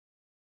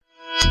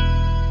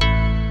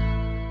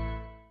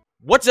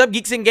What's up,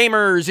 geeks and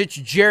gamers? It's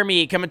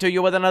Jeremy coming to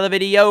you with another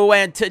video,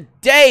 and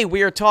today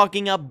we are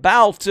talking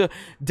about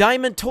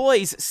Diamond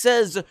Toys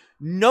says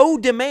no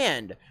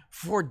demand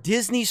for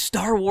Disney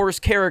Star Wars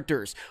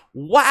characters.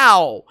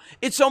 Wow!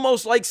 It's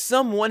almost like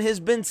someone has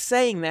been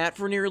saying that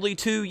for nearly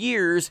 2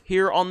 years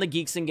here on the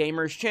Geeks and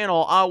Gamers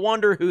channel. I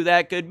wonder who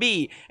that could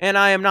be, and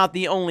I am not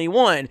the only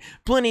one.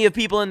 Plenty of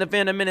people in the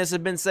Fandom Menace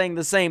have been saying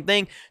the same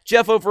thing.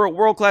 Jeff over at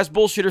World Class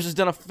Bullshitters has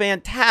done a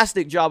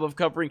fantastic job of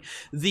covering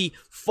the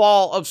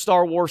fall of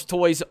Star Wars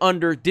toys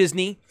under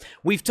Disney.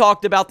 We've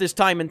talked about this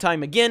time and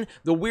time again.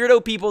 The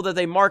weirdo people that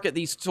they market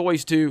these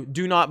toys to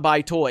do not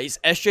buy toys.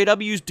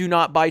 SJWs do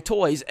not buy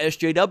toys.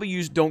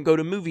 SJWs don't go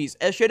to movies.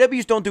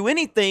 SJWs don't do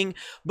anything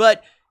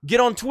but get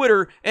on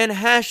Twitter and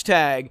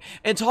hashtag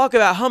and talk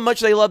about how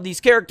much they love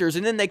these characters,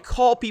 and then they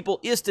call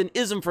people ist and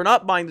ism for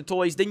not buying the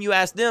toys. Then you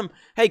ask them,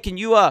 hey, can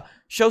you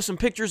show some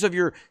pictures of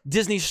your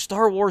Disney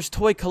Star Wars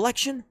toy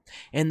collection?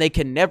 And they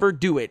can never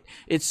do it.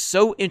 It's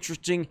so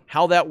interesting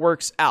how that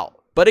works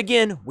out. But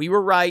again, we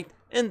were right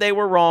and they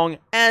were wrong,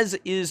 as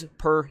is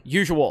per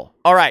usual.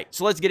 All right,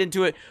 so let's get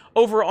into it.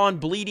 Over on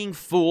Bleeding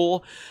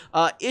Fool,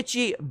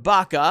 Itchy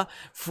Baka,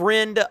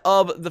 friend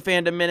of the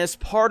Fandom Menace,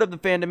 part of the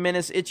Fandom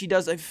Menace. Itchy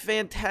does a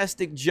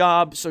fantastic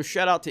job, so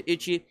shout out to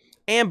Itchy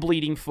and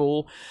Bleeding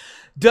Fool.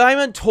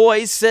 Diamond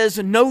Toys says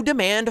no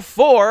demand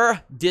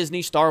for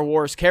Disney Star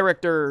Wars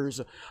characters.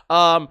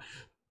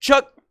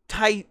 Chuck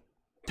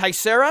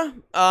Tysera,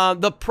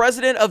 the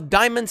president of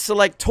Diamond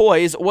Select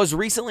Toys, was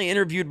recently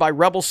interviewed by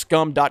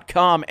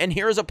RebelScum.com, and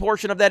here's a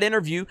portion of that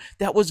interview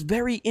that was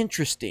very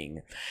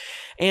interesting.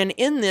 And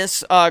in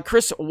this,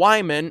 Chris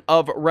Wyman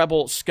of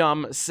Rebel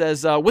Scum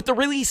says, with the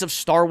release of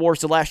Star Wars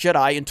The Last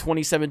Jedi in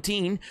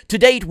 2017, to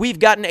date, we've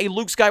gotten a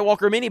Luke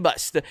Skywalker mini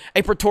bust,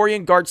 a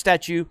Praetorian Guard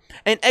statue,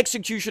 an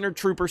Executioner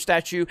Trooper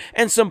statue,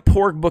 and some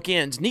Porg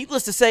bookends.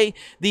 Needless to say,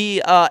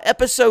 the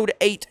Episode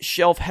 8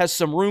 shelf has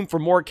some room for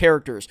more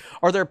characters.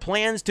 Are there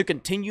plans to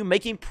continue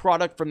making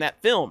product from that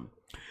film?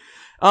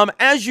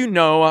 As you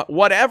know,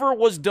 whatever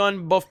was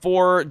done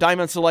before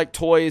Diamond Select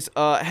Toys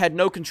had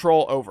no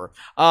control over.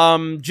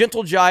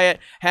 Gentle Giant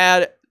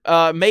had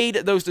made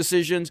those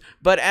decisions,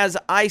 but as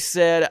I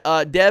said,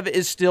 Dev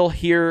is still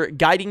here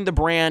guiding the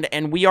brand,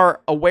 and we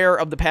are aware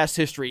of the past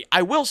history.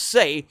 I will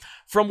say,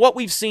 from what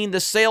we've seen, the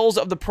sales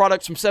of the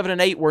products from 7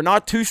 and 8 were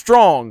not too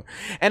strong,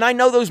 and I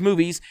know those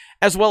movies,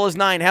 as well as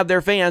 9, have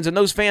their fans, and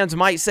those fans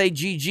might say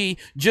GG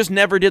just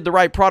never did the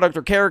right product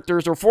or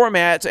characters or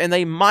formats, and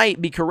they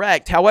might be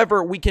correct.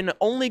 However, we can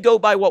only go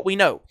by what we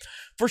know.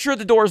 For sure,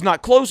 the door is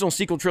not closed on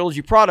sequel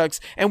trilogy products,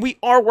 and we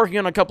are working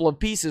on a couple of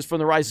pieces from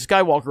The Rise of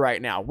Skywalker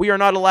right now. We were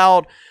not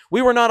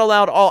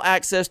allowed all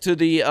access to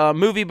the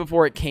movie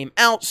before it came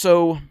out,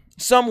 so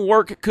some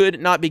work could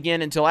not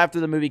begin until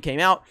after the movie came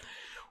out.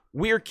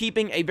 We're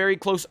keeping a very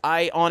close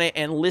eye on it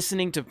and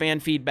listening to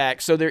fan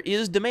feedback. So there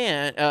is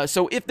demand.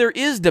 So if there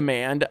is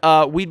demand,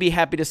 we'd be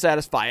happy to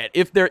satisfy it.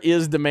 If there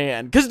is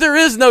demand, because there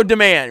is no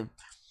demand.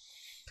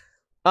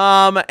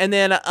 And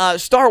then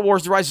Star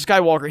Wars The Rise of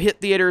Skywalker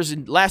hit theaters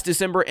last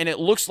December, and it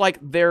looks like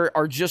there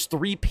are just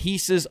 3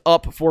 pieces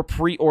up for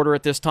pre-order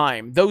at this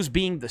time. Those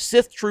being the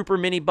Sith Trooper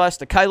mini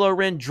bust, the Kylo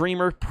Ren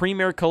Dreamer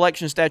Premier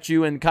Collection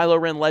statue, and Kylo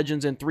Ren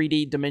Legends in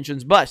 3D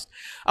Dimensions bust.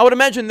 I would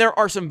imagine there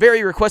are some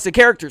very requested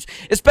characters,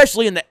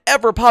 especially in the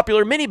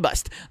ever-popular mini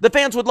bust. The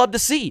fans would love to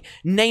see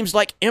names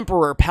like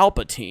Emperor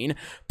Palpatine,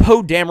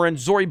 Poe Dameron,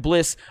 Zori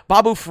Bliss,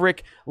 Babu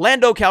Frick,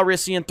 Lando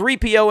Calrissian,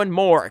 3PO, and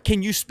more.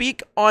 Can you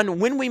speak on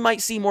when we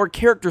might see more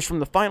characters from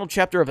the final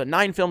chapter of a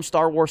 9-film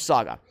Star Wars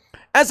saga?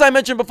 As I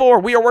mentioned before,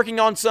 we are working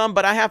on some,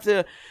 but I have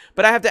to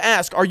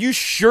ask, are you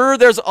sure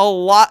there's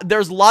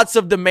lots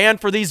of demand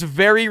for these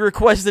very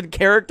requested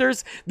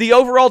characters? The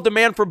overall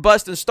demand for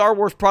bust and Star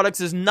Wars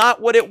products is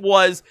not what it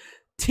was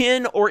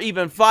 10 or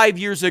even 5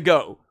 years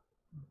ago.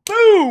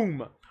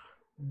 Boom!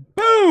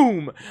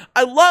 Boom!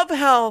 I love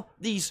how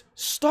these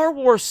Star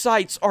Wars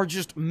sites are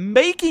just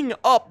making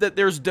up that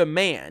there's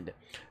demand.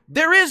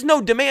 There is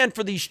no demand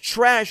for these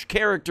trash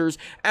characters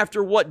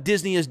after what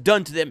Disney has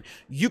done to them.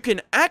 You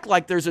can act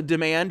like there's a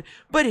demand,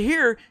 but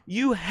here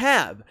you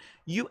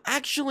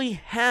actually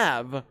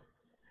have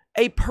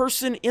a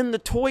person in the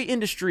toy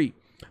industry.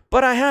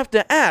 But I have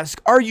to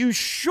ask, are you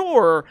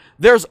sure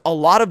there's a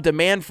lot of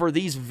demand for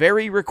these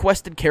very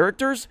requested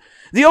characters?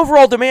 The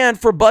overall demand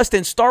for bust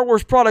and Star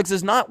Wars products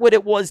is not what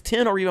it was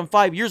 10 or even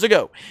 5 years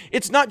ago.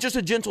 It's not just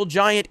a Gentle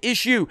Giant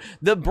issue.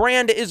 The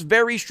brand is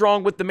very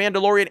strong with The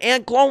Mandalorian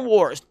and Clone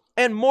Wars,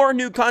 and more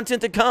new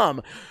content to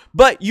come.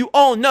 But you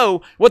all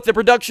know what the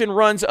production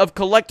runs of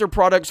collector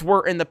products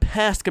were in the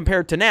past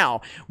compared to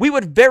now. We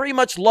would very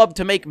much love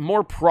to make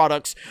more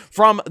products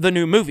from the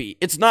new movie.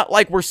 It's not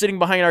like we're sitting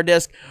behind our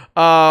desk,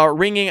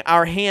 wringing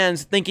our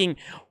hands thinking,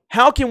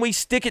 how can we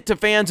stick it to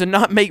fans and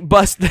not make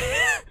bust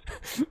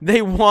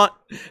they want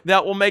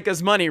that will make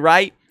us money,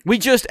 right? We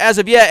just, as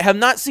of yet, have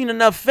not seen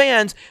enough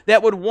fans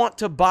that would want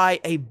to buy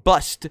a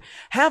bust.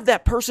 Have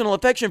that personal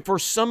affection for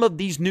some of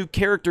these new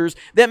characters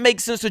that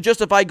makes sense to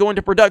justify going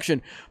to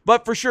production.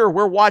 But for sure,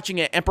 we're watching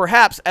it, and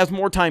perhaps as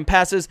more time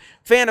passes,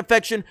 fan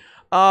affection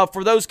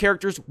for those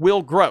characters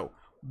will grow.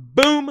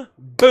 Boom,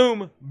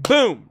 boom,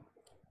 boom.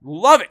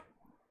 Love it.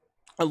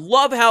 I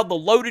love how the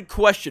loaded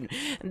question,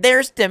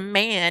 there's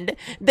demand,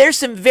 there's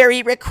some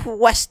very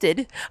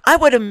requested. I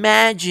would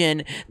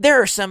imagine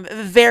there are some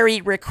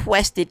very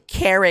requested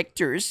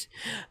characters.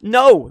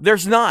 No,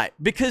 there's not,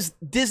 because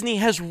Disney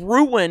has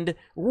ruined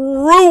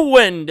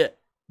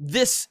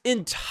this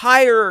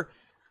entire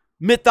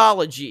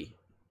mythology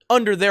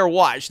under their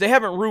watch. They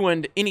haven't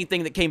ruined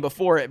anything that came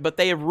before it, but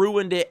they have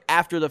ruined it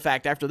after the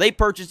fact. After they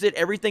purchased it,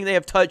 everything they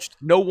have touched,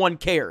 no one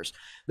cares.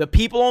 The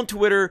people on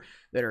Twitter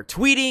that are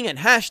tweeting and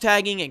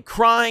hashtagging and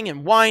crying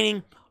and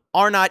whining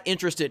are not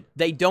interested.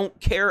 They don't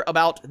care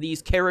about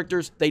these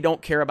characters. They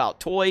don't care about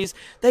toys.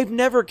 They've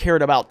never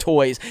cared about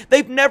toys.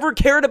 They've never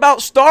cared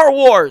about Star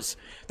Wars.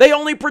 They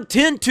only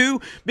pretend to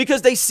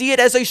because they see it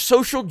as a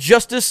social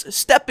justice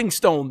stepping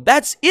stone.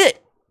 That's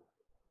it.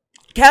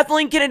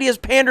 Kathleen Kennedy has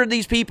pandered to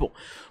these people.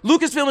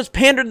 Lucasfilm has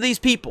pandered to these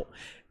people.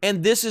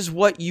 And this is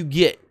what you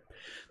get.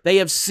 They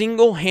have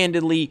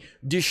single-handedly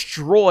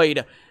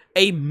destroyed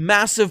a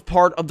massive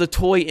part of the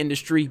toy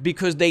industry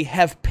because they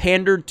have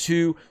pandered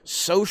to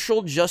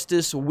social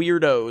justice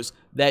weirdos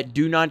that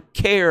do not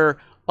care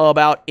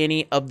about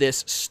any of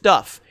this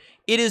stuff.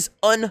 It is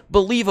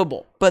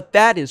unbelievable, but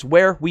that is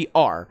where we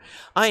are.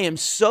 I am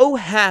so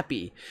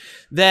happy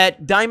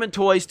that Diamond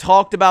Toys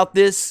talked about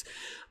this.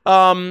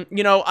 You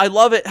know, I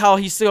love it how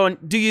he's going,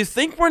 do you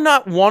think we're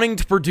not wanting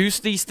to produce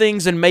these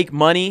things and make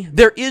money?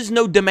 There is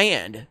no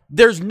demand.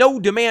 There's no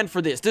demand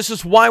for this. This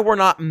is why we're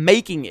not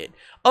making it.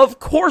 Of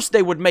course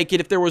they would make it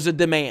if there was a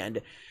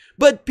demand.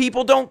 But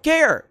people don't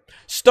care.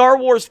 Star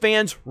Wars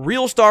fans,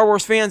 real Star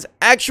Wars fans,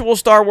 actual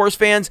Star Wars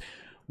fans,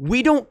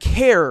 we don't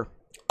care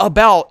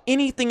about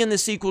anything in the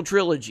sequel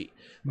trilogy.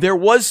 There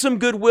was some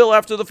goodwill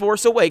after The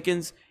Force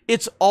Awakens.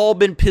 It's all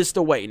been pissed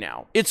away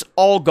now. It's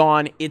all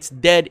gone. It's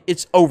dead.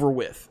 It's over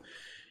with.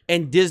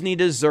 And Disney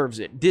deserves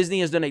it. Disney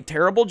has done a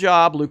terrible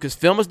job.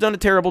 Lucasfilm has done a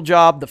terrible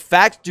job. The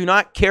facts do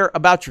not care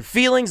about your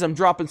feelings. I'm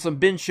dropping some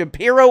Ben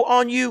Shapiro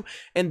on you,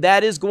 and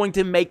that is going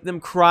to make them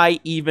cry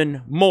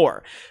even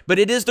more. But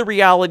it is the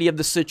reality of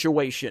the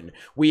situation.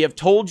 We have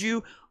told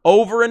you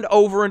over and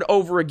over and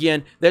over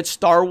again that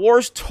Star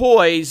Wars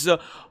toys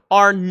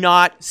are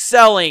not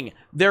selling.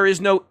 There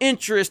is no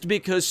interest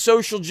because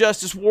social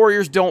justice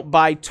warriors don't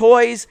buy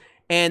toys,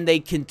 and they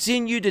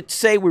continue to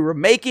say we were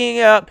making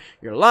it up,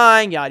 you're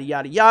lying, yada,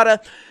 yada,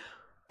 yada.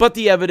 But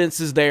the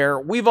evidence is there.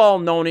 We've all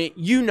known it.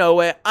 You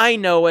know it. I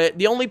know it.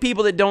 The only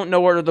people that don't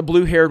know it are the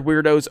blue-haired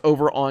weirdos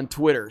over on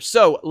Twitter.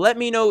 So let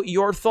me know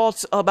your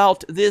thoughts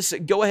about this.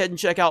 Go ahead and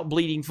check out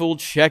Bleeding Fool.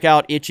 Check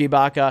out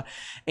Ichibaka.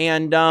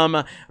 And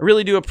I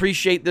really do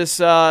appreciate this,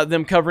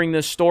 them covering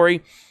this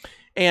story.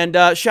 And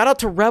shout out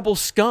to Rebel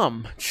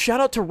Scum. Shout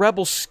out to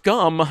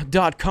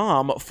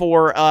rebelscum.com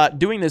for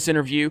doing this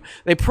interview.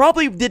 They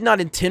probably did not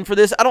intend for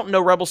this. I don't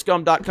know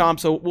rebelscum.com,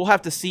 so we'll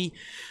have to see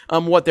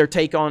what their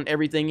take on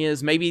everything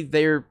is. Maybe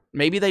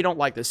they don't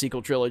like the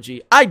sequel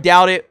trilogy. I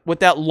doubt it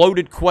with that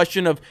loaded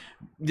question of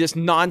this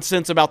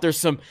nonsense about there's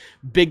some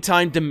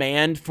big-time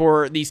demand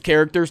for these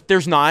characters.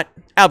 There's not.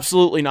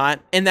 Absolutely not.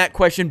 And that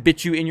question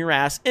bit you in your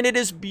ass, and it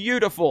is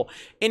beautiful.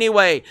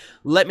 Anyway,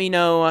 let me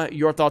know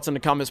your thoughts in the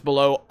comments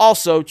below.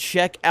 Also,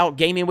 check out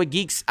Gaming with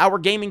Geeks, our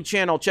gaming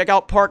channel. Check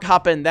out Park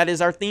Hoppin', that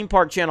is our theme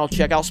park channel.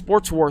 Check out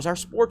Sports Wars, our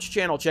sports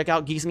channel. Check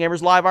out Geeks and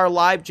Gamers Live, our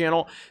live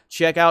channel.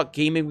 Check out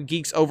Gaming with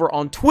Geeks over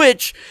on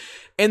Twitch.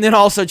 And then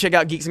also check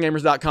out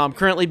geeksandgamers.com,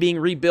 currently being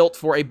rebuilt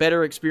for a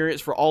better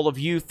experience for all of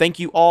you. Thank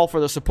you all for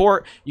the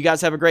support. You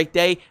guys have a great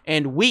day,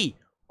 and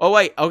oh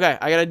wait, okay,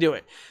 I gotta do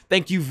it.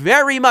 Thank you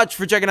very much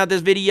for checking out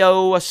this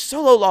video.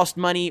 Solo lost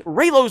money,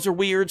 Raylos are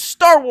weird,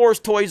 Star Wars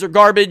toys are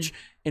garbage,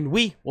 and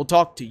we will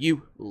talk to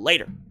you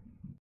later.